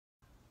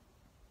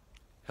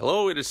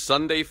Hello, it is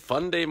Sunday,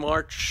 Funday,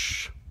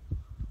 March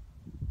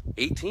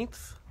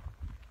 18th.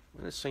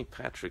 When is St.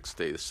 Patrick's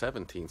Day? The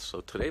 17th. So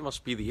today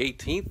must be the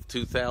 18th,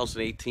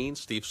 2018.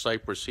 Steve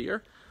Sipress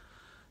here.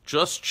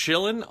 Just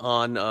chilling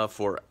on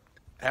for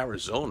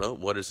Arizona.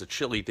 What is a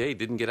chilly day?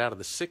 Didn't get out of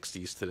the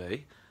 60s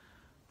today.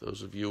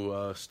 Those of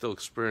you still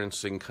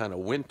experiencing kind of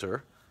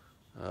winter,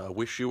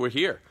 wish you were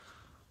here.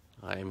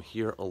 I am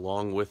here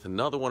along with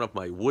another one of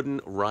my wooden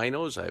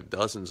rhinos. I have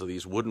dozens of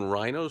these wooden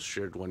rhinos.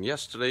 Shared one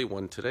yesterday,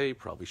 one today.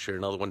 Probably share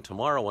another one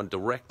tomorrow on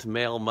Direct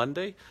Mail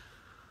Monday.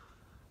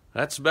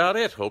 That's about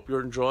it. Hope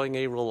you're enjoying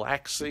a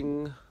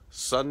relaxing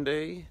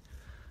Sunday.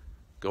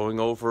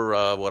 Going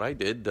over what I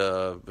did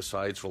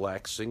besides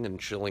relaxing and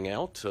chilling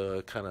out.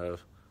 Kind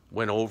of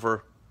went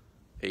over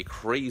a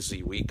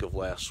crazy week of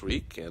last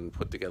week and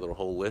put together a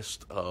whole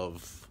list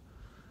of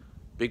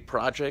big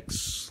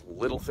projects,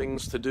 little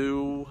things to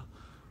do,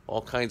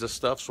 all kinds of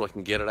stuff so I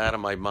can get it out of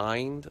my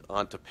mind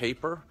onto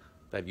paper.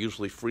 That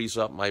usually frees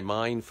up my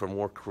mind for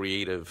more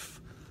creative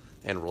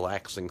and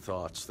relaxing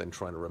thoughts than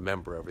trying to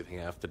remember everything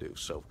I have to do.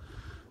 So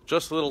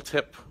just a little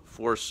tip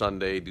for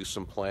Sunday. Do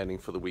some planning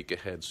for the week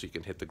ahead so you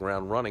can hit the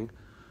ground running.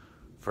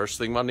 First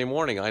thing Monday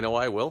morning, I know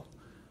I will.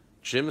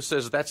 Jim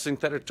says, that's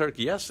synthetic turf.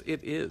 Yes,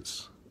 it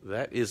is.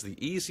 That is the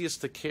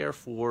easiest to care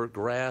for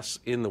grass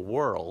in the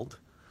world.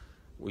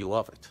 We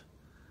love it.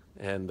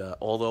 And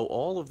although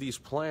all of these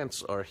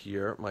plants are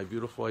here, my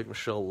beautiful wife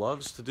Michelle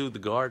loves to do the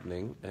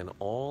gardening, and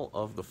all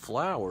of the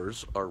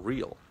flowers are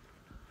real.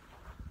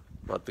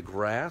 But the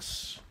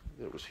grass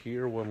that was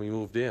here when we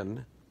moved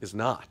in is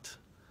not.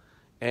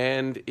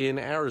 And in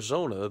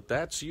Arizona,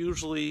 that's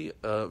usually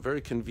a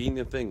very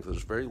convenient thing.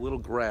 There's very little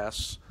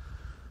grass,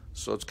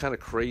 so it's kind of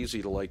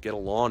crazy to like get a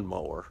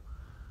lawnmower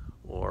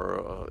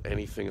or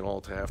anything at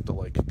all to have to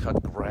like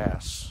cut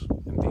grass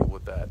and deal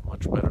with that.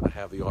 Much better to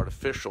have the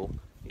artificial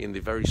in the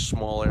very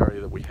small area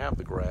that we have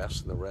the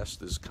grass, and the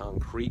rest is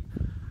concrete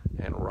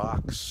and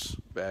rocks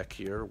back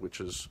here,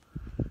 which is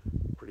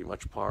pretty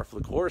much par for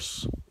the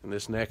course in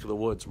this neck of the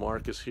woods.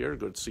 Mark is here.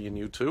 Good seeing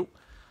you too.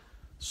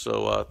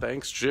 So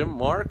thanks, Jim,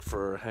 Mark,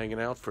 for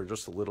hanging out for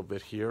just a little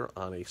bit here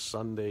on a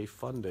Sunday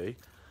fun day.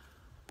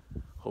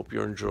 Hope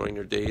you're enjoying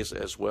your days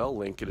as well.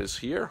 Lincoln is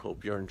here.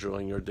 Hope you're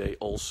enjoying your day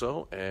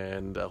also.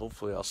 And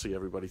hopefully I'll see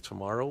everybody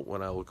tomorrow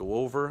when I will go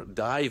over,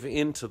 dive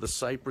into the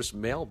Sipress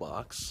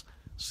mailbox,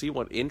 see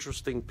what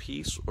interesting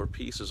piece or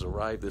pieces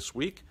arrived this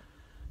week,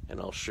 and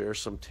I'll share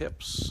some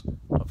tips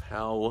of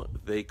how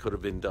they could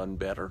have been done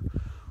better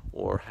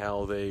or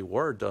how they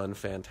were done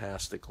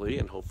fantastically,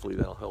 and hopefully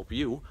that'll help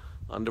you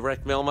on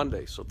Direct Mail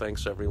Monday. So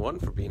thanks everyone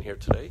for being here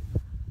today,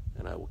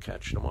 and I will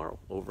catch you tomorrow.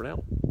 Over and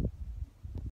out.